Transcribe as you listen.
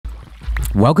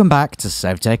Welcome back to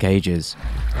Sevtech Ages.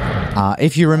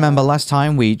 If you remember last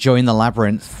time, we joined the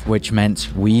labyrinth, which meant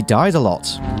we died a lot.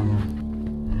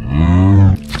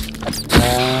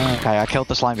 Okay, I killed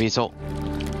the slime beetle.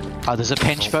 Oh, there's a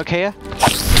pinch bug here.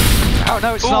 Oh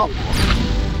no, it's not.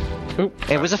 Ooh.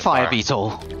 It was a fire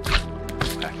beetle.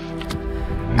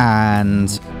 And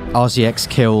RCX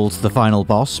killed the final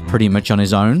boss pretty much on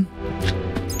his own.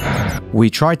 We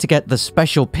tried to get the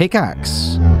special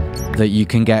pickaxe that you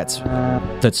can get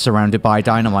that's surrounded by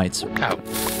dynamite. Oh.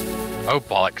 Oh,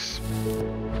 bollocks.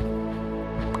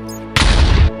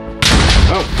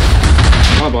 Oh.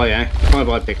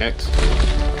 Bye-bye pickaxe.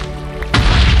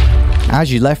 As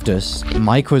you left us,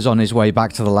 Mike was on his way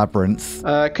back to the labyrinth.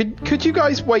 Could you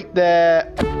guys wait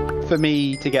there for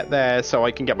me to get there so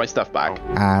I can get my stuff back?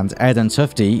 And Ed and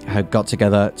Tufty had got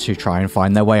together to try and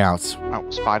find their way out. Oh,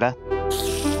 spider.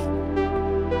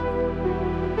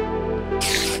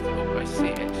 Oh, I see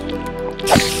it.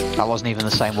 That wasn't even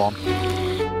the same one.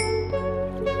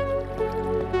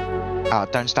 Oh,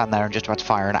 don't stand there and just about to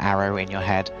fire an arrow in your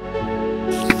head.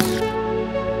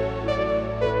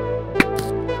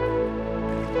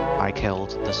 I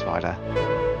killed the spider.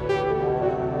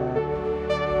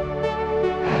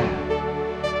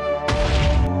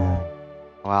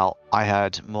 Well, I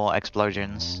heard more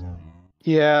explosions.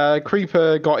 Yeah,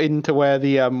 Creeper got into where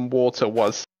the water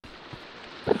was.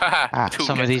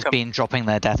 Somebody's been dropping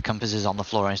their death compasses on the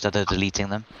floor instead of deleting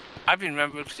them. I've been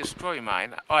remembering to destroy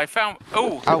mine. Oh, I found.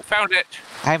 Oh, found it.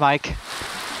 Hey, Mike.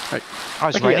 Right. I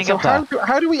was Okay, raining so up there.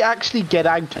 how do we actually get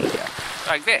out of here?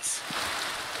 Like this.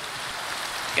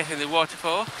 Get in the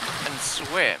waterfall and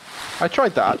swim. I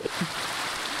tried that.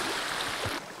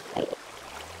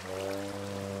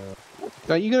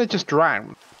 Are you gonna just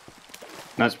drown?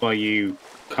 That's why you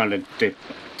kind of dip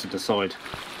to the side.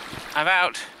 I'm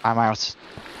out. I'm out.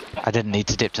 I didn't need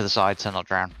to dip to the side to not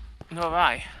drown. Nor have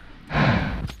I.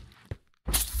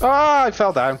 Ah, I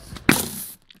fell down.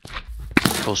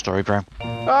 Cool story, bro.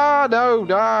 Ah, no,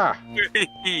 nah.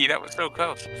 That was so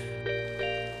close.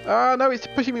 Ah, no, it's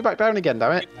pushing me back down again,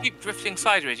 damn it. You keep drifting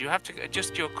sideways. You have to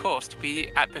adjust your course to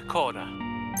be at the corner.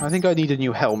 I think I need a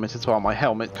new helmet as well. My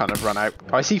helmet kind of run out.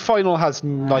 I see Final has,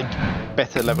 like,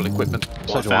 better level equipment.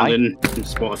 So do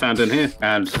It's what I found in here,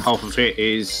 and half of it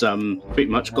is pretty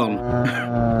much gone.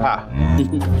 Ah.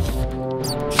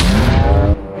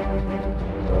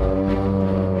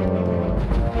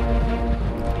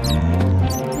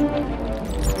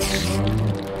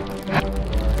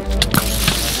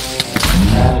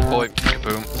 Oh boy,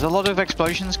 kaboom. There's a lot of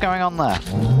explosions going on there.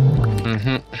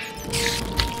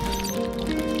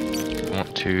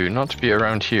 Want to not be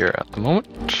around here at the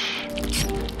moment.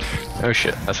 Oh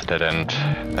shit, that's a dead end.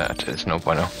 That is no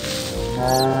bueno.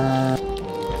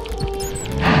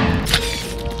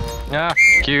 Ah,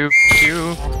 Q.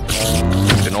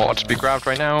 Do not want to be grabbed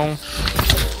right now.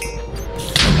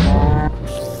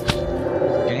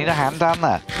 Do you need a hand down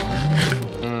there?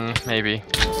 Maybe.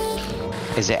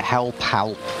 Is it help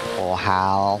or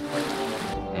Hal?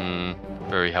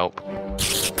 Very help.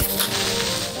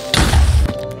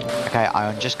 Okay,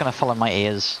 I'm just gonna follow my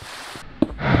ears.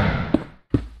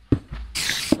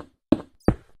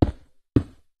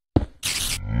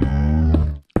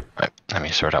 Right, let me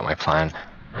sort out my plan.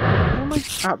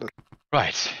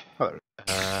 Right. Hello.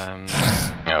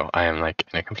 No, I am like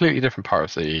in a completely different part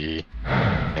of the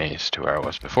maze to where I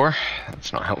was before.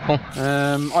 That's not helpful.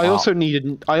 I also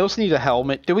need a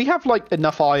helmet. Do we have like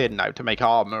enough iron now to make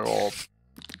armor or?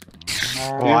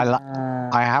 Well,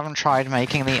 I haven't tried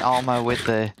making the armor with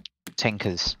the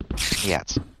tinkers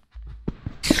yet.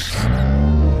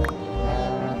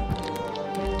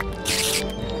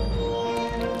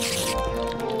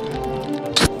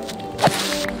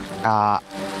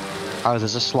 Oh,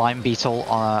 there's a slime beetle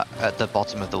at the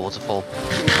bottom of the waterfall.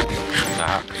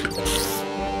 Ah.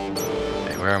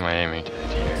 Okay, where am I aiming to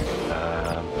hit here?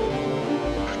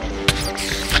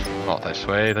 Not this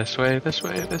way, this way, this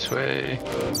way, this way.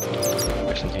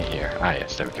 There's something here. Ah,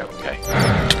 yes, there we go. Okay.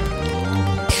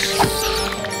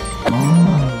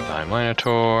 My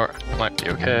minotaur might be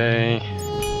okay.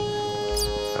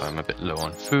 So I'm a bit low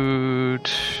on food.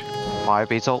 Fire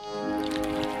beetle.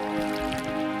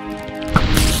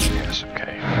 Yes,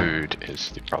 okay. Food is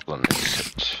the problem,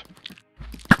 isn't it?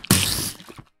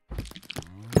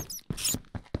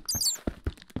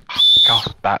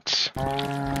 God, bats.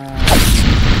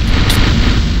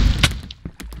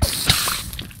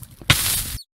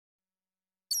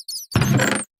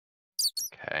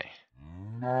 Okay.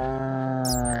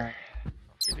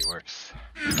 Really works.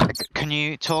 Can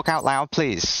you talk out loud,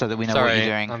 please, so that we know what you're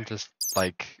doing? I'm just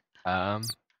like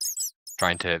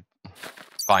trying to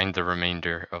find the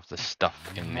remainder of the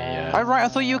stuff in the. Oh right, I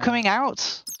thought you were coming out.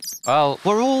 Well,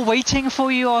 We're all waiting for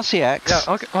you, RCX.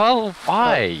 yeah. Okay. Well,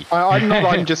 why? I'm not.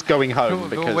 I'm just going home We're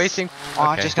because waiting.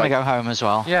 I'm Okay. just gonna go home as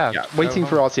well. Yeah. Yeah, waiting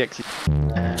for RCX.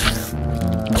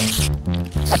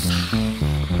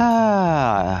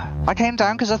 I came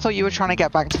down because I thought you were trying to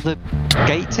get back to the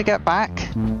gate to get back.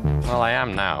 Well, I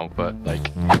am now, but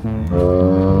like.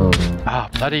 Ah,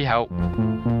 bloody hell.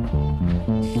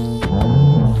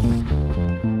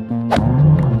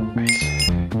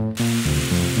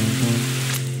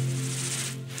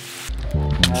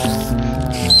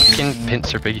 Fucking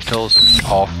pincer beetles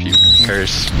off, you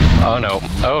curse. Oh no,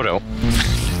 oh no.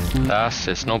 Das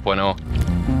es no bueno.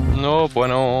 No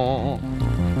bueno.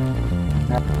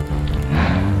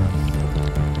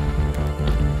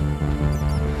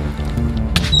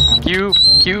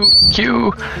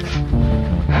 Q.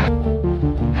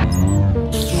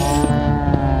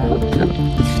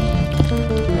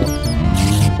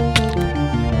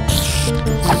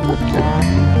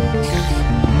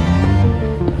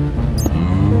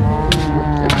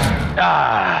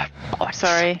 Ah, bollocks.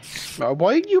 Sorry.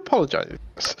 Why are you apologising?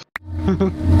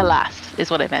 Alas, is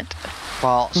what I meant.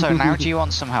 Well, so now do you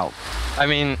want some help? I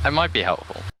mean, it might be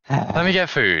helpful. Let me get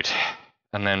food,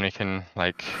 and then we can,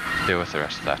 like, deal with the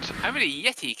rest of that. I'm in a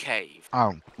Yeti cave.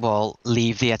 Oh, well,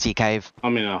 leave the Yeti cave.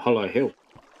 I'm in a hollow hill.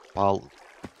 Well,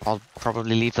 I'll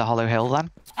probably leave the hollow hill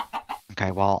then.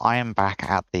 Okay, well, I am back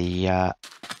at the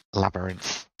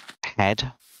labyrinth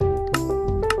head.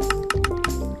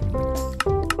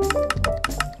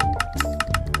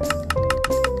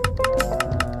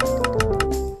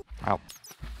 Oh,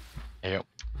 Yep.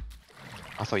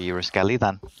 I thought you were a skelly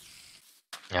then.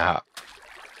 Yeah.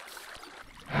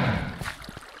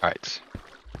 Alright.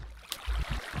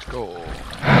 Let's go.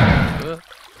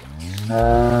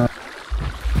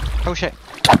 Oh shit.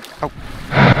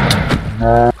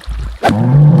 Oh.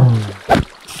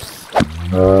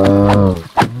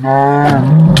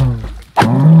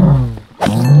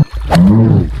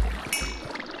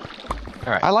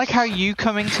 Alright. I like how you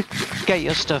coming to get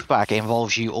your stuff back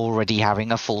involves you already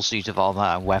having a full suit of armor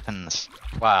and weapons.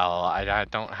 Well, I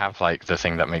don't have, like, the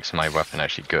thing that makes my weapon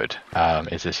actually good.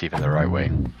 Is this even the right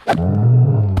way?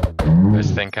 I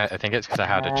think it's because I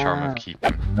had a charm of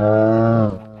keeping.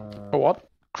 A what?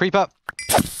 Creep up.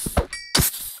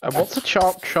 What's a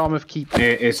charm of keep?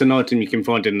 It's an item you can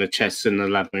find in the chests in the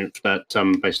labyrinth that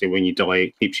basically when you die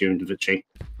it keeps your inventory.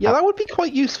 Yeah, that would be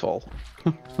quite useful.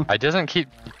 I doesn't keep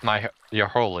your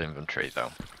whole inventory though.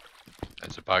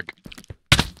 There's a bug.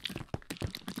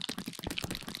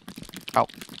 Oh,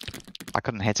 I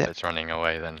couldn't hit If it. it's running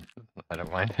away, then I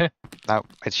don't mind. No,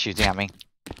 it's shooting at me.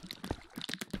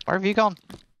 Where have you gone?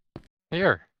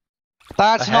 Here,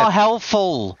 That's Ahead. not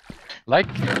helpful. like,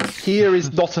 Here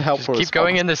is not a helpful keep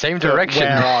going in the same response. direction.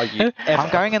 Where are you? I'm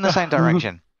going in the same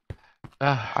direction.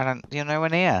 Ah, I don't. You're nowhere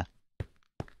near.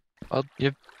 well,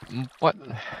 what?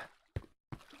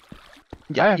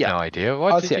 I have no idea.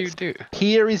 What did you RCX. do?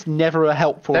 Here is never a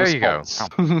helpful There you go.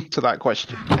 response to that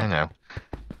question. I know.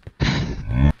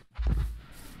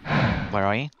 Where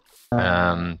are you?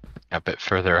 A bit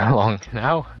further along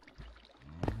now.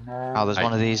 Oh, there's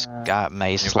one of these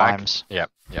maze You're back. slimes. Yep.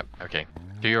 Okay.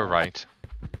 To your right.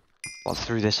 What's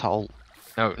through this hole?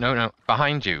 No.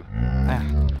 Behind you.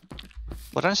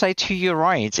 Well, don't say to your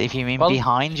right if you mean Well,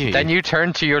 behind you. Then you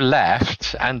turn to your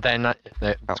left, and then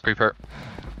creeper.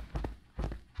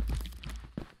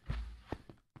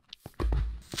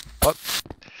 What?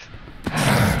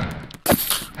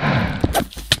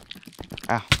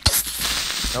 Ah.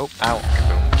 Nope. Ow.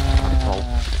 Well,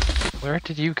 Where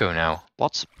did you go now?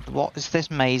 what is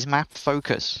this maze map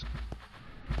focus?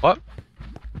 What?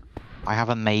 I have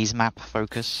a maze map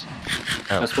focus.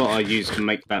 Oh. That's what I use to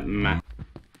make that map.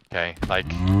 Okay. Like,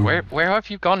 where have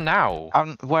you gone now?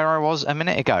 Where I was a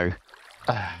minute ago.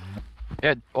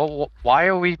 Yeah. Well, why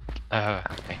are we?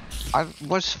 Okay. I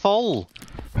was full.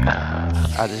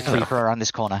 There's a creeper around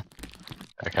this corner.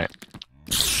 Okay.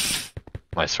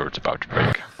 My sword's about to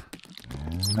break.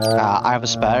 I have a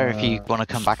spare if you want to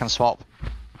come back and swap.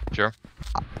 Sure.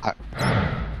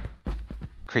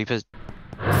 Creepers.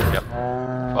 Yep.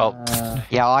 Well.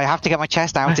 Yeah, I have to get my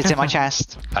chest out. It's in my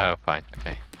chest. Oh, fine.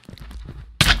 Okay.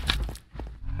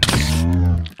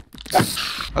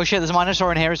 Oh shit, there's a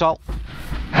minotaur in here as well.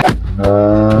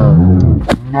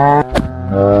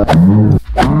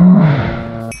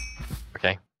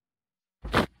 Okay.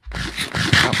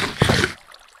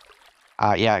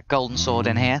 Yeah, golden sword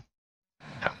in here.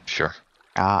 Oh, sure.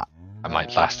 Uh, I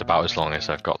might last about as long as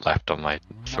I've got left on my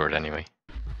sword anyway.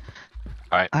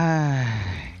 Alright.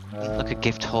 look at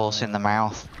gift horse in the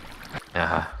mouth.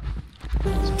 Uh-huh.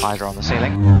 Spider on the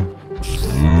ceiling.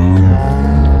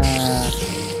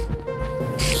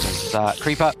 There's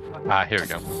creeper. Ah, here we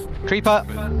go. Creeper.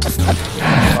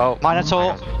 Oh,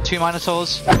 Minotaur. hang on. 2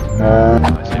 minotaurs.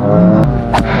 I see.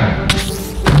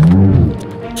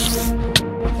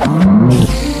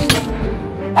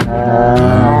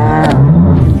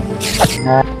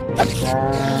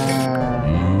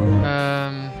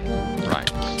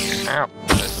 Right. Ow.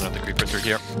 There's another creeper through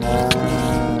here.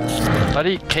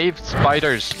 Bloody cave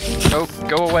spiders. Go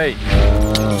away.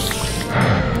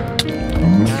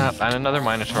 And another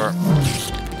minotaur.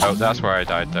 Oh, that's where I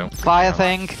died though. Fire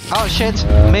thing. Oh shit.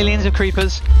 Millions of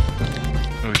creepers.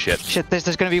 Oh shit. Shit, this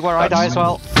is going to be where I die as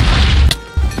well.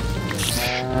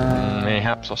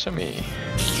 Mayhaps also me.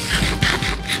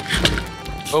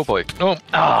 Oh boy. No.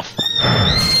 Ah.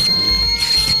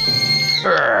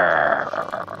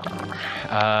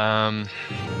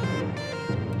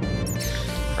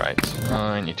 Right.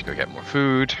 I need to go get more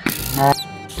food.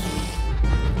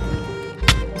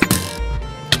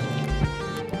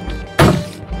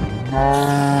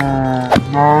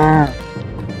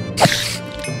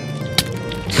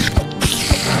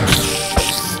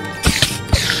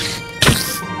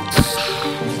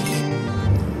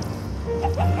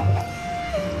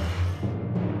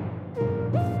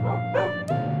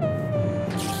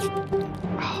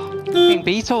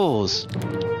 Beetles.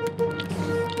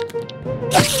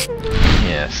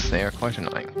 Yes, they are quite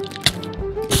annoying.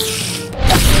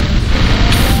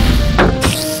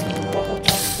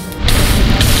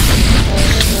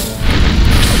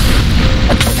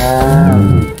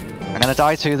 I'm gonna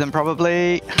die to them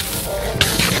probably.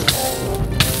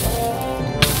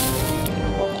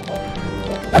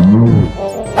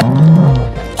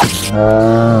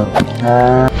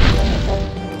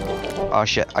 Oh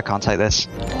shit, I can't take this.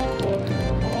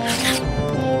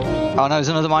 Oh no, there's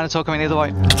another minotaur coming the other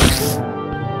way.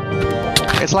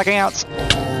 It's lagging out.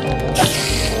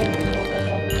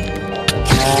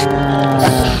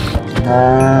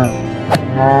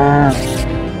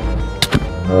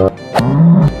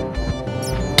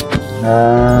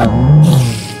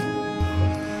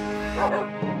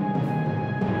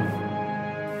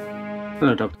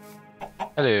 Hello, Doc.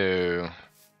 Hello.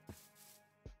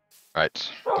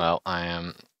 Right. Well, I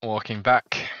am walking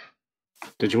back.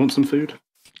 Did you want some food?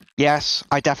 Yes,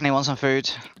 I definitely want some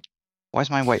food. Where's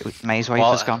my maze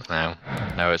wafers gone? No,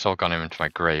 it's all gone into my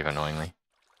grave, annoyingly.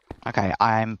 Okay,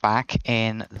 I'm back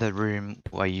in the room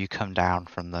where you come down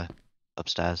from the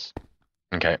upstairs.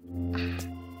 Okay.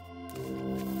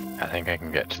 I think I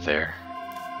can get to there.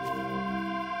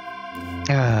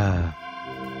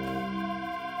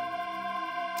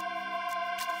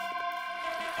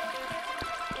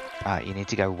 You need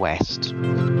to go west.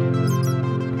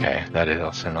 Okay, that is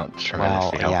also not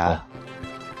tremendously helpful. Yeah.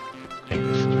 I think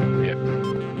this is,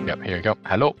 yep, here you go.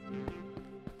 Hello.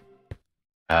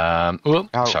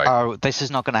 Sorry. Oh, this is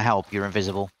not going to help. You're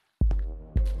invisible.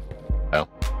 Oh.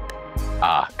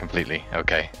 Completely.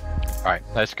 Okay. Alright,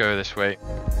 let's go this way.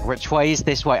 Which way is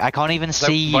this way? I can't even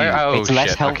see you. Oh, it's less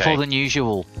shit, helpful okay. than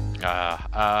usual. That's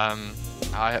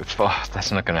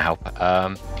not going to help.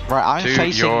 Right, I'm to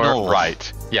facing your north.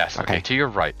 right. Yes, okay, to your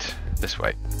right. This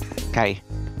way. Okay.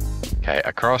 Okay,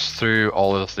 across through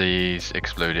all of these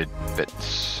exploded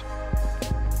bits.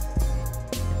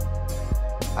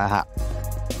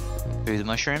 Through the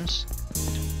mushrooms?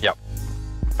 Yep.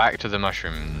 Back to the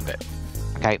mushroom bit.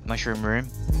 Okay, mushroom room.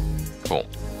 Cool.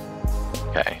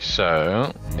 Okay,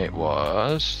 so it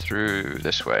was through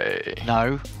this way.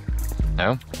 No.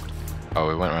 No? Oh,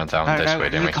 we went around down this way,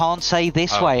 didn't we? You can't say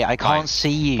this way. I can't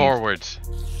see you. Forward.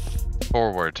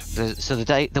 Forward. So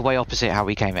the way opposite how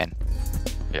we came in.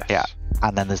 Yes. Yeah.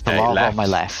 And then there's the Okay, lava left. on my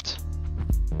left.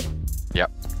 Yep.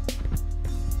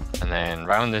 And then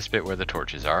round this bit where the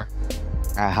torches are.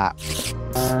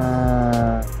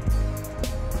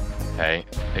 Okay.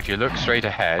 If you look straight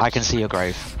ahead. I can see your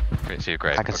grave. You can see your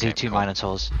grave. I can see 2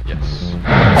 minotaurs. Yes.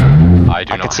 I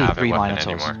do not see have 3 a weapon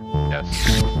minotaurs. anymore.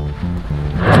 Yes.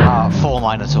 4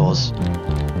 minotaurs.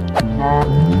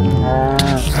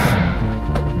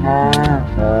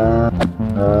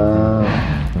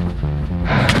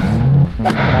 I'm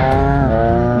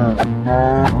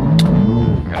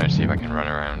gonna see if I can run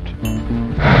around.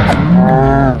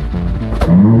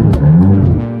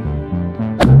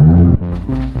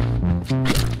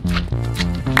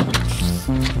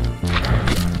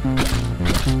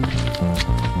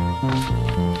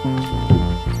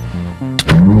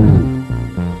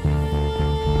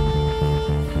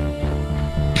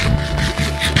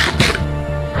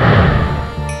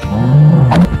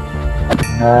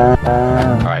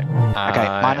 Alright. Okay,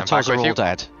 minotaurs are all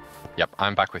dead. Yep,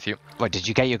 I'm back with you. Wait, did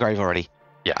you get your grave already?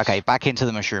 Yes. Okay, back into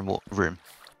the mushroom room.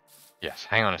 Yes.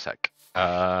 Hang on a sec.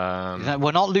 No,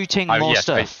 we're not looting more yes,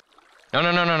 stuff. wait. No.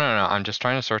 I'm just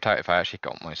trying to sort out if I actually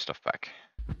got my stuff back.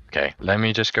 Okay, let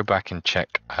me just go back and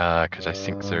check, because I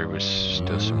think there was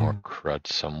still some more crud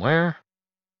somewhere.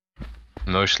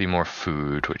 Mostly more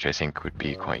food, which I think would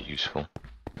be quite useful.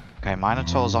 Okay,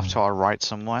 Minotaur's off to our right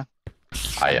somewhere.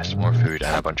 Ah yes, more food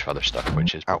and a bunch of other stuff,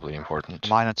 which is probably important.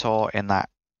 Minotaur in that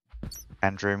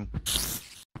end room.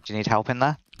 Do you need help in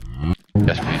there?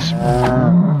 Yes, please.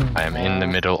 I am in the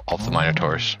middle of the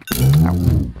Minotaurs.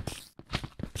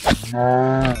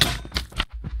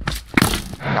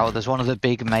 Oh, there's one of the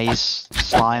big maze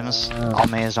slimes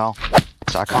on me as well.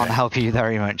 So I can't help you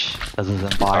very much, other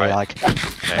than by, like,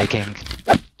 making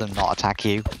them not attack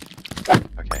you.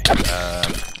 Okay.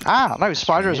 Ah, no,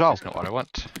 spider as well. That's not what I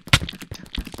want.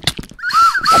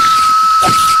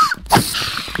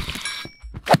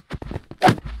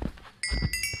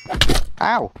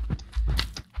 Ow!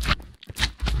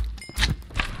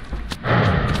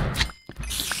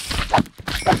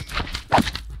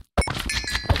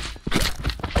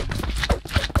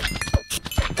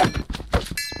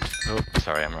 Oh,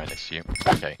 sorry, I'm right next to you.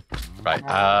 Okay. Right,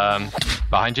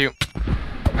 behind you.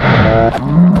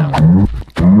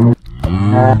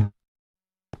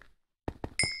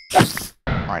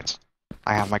 Right.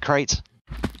 I have my crate.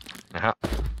 Uh-huh.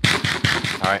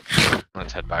 Alright,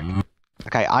 let's head back.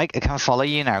 Okay, I can follow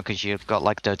you now because you've got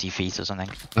like dirty feet or something.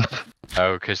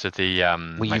 Oh, because of the, Were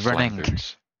my you slime running?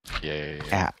 boots. Yeah.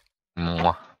 Yeah.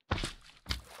 Mwah.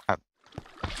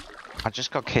 I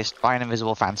just got kissed by an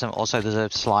invisible phantom. Also, there's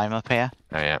a slime up here.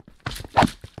 Oh, yeah.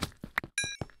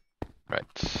 Right,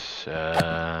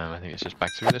 I think it's just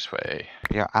back through this way.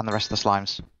 Yeah, and the rest of the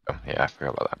slimes. Oh, yeah, I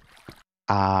forgot about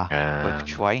that.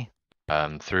 Which way?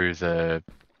 Through the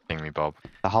thingy-bob.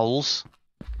 The holes?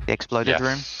 The exploded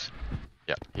room?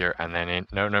 Yeah, here, and then in.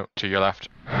 No, to your left.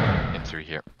 In through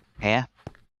here. Here?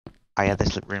 Oh yeah,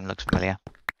 this room looks familiar.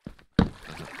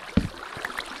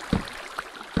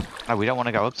 No, we don't want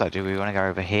to go up though, do we? We want to go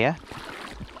over here?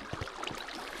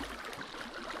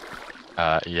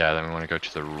 Yeah, then we want to go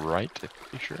to the right, if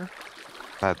you're sure.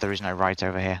 But there is no right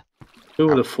over here. Who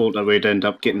would have thought that we'd end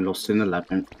up getting lost in the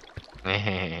labyrinth?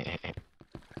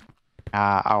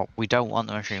 Oh, we don't want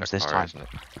the mushrooms this time. Isn't it?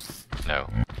 No.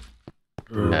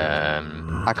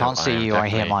 I can't see you, I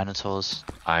hear minotaurs.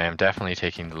 I am definitely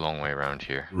taking the long way around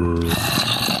here. So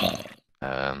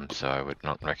I would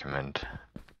not recommend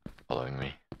following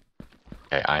me.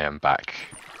 Okay, I am back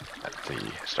at the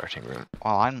starting room.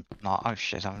 Well, I'm not. Oh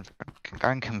shit, I'm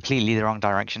going completely the wrong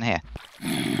direction here.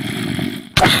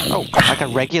 Oh, like a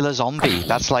regular zombie.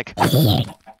 That's like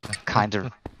kind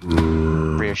of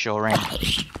reassuring.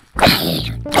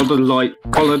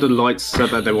 Follow the lights so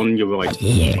that they're on your right.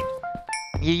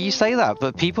 You say that,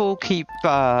 but people keep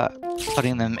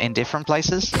putting them in different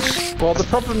places. Well, the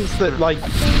problem's that, like,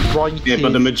 right Yeah,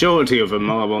 but the majority of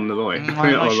them are on the right.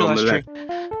 I'm not sure on the that's left.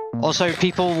 true. Also,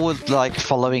 people would like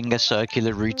following a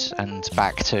circular route and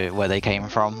back to where they came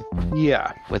from,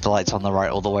 Yeah. with the lights on the right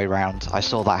all the way around. I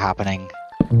saw that happening.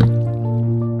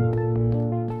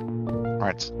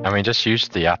 Right. I mean, just use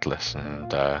the atlas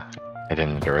and head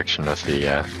in the direction of the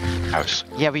house.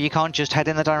 Yeah, but you can't just head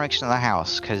in the direction of the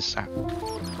house, because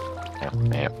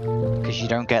you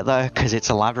don't get there, because it's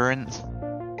a labyrinth.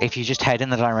 If you just head in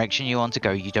the direction you want to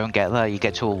go, you don't get there, you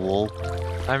get to a wall.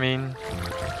 I mean,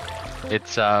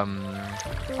 it's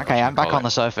Okay, I'm back on the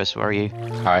surface, where are you?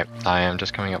 Alright, I am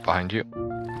just coming up behind you.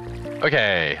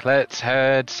 Okay, let's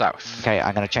head south. Okay,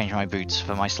 I'm gonna change my boots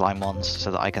for my slime ones,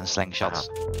 so that I can slingshot.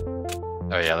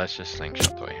 Oh yeah, let's just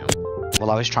slingshot the way home.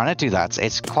 Well, I was trying to do that.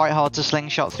 It's quite hard to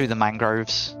slingshot through the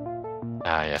mangroves.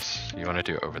 Ah yes, you want to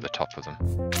do it over the top of them.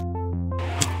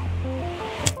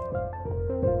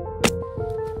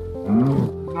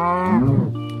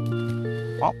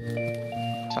 Well,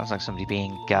 sounds like somebody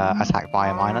being attacked by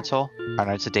a minotaur. Oh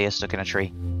no, it's a deer stuck in a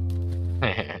tree.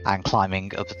 And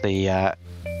climbing up the,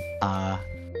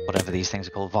 whatever these things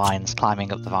are called, vines,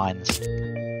 climbing up the vines.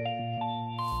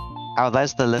 Oh,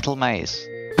 there's the little maze.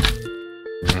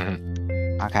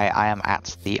 Okay, I am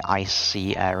at the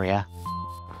icy area.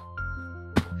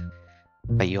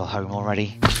 But you're home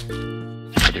already?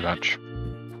 Pretty much.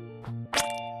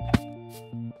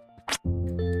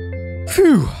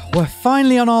 Phew, we're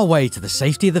finally on our way to the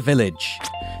safety of the village.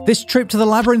 This trip to the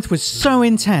labyrinth was so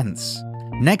intense.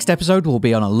 Next episode will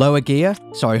be on a lower gear,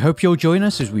 so I hope you'll join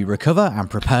us as we recover and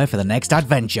prepare for the next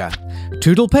adventure.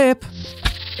 Toodle pip!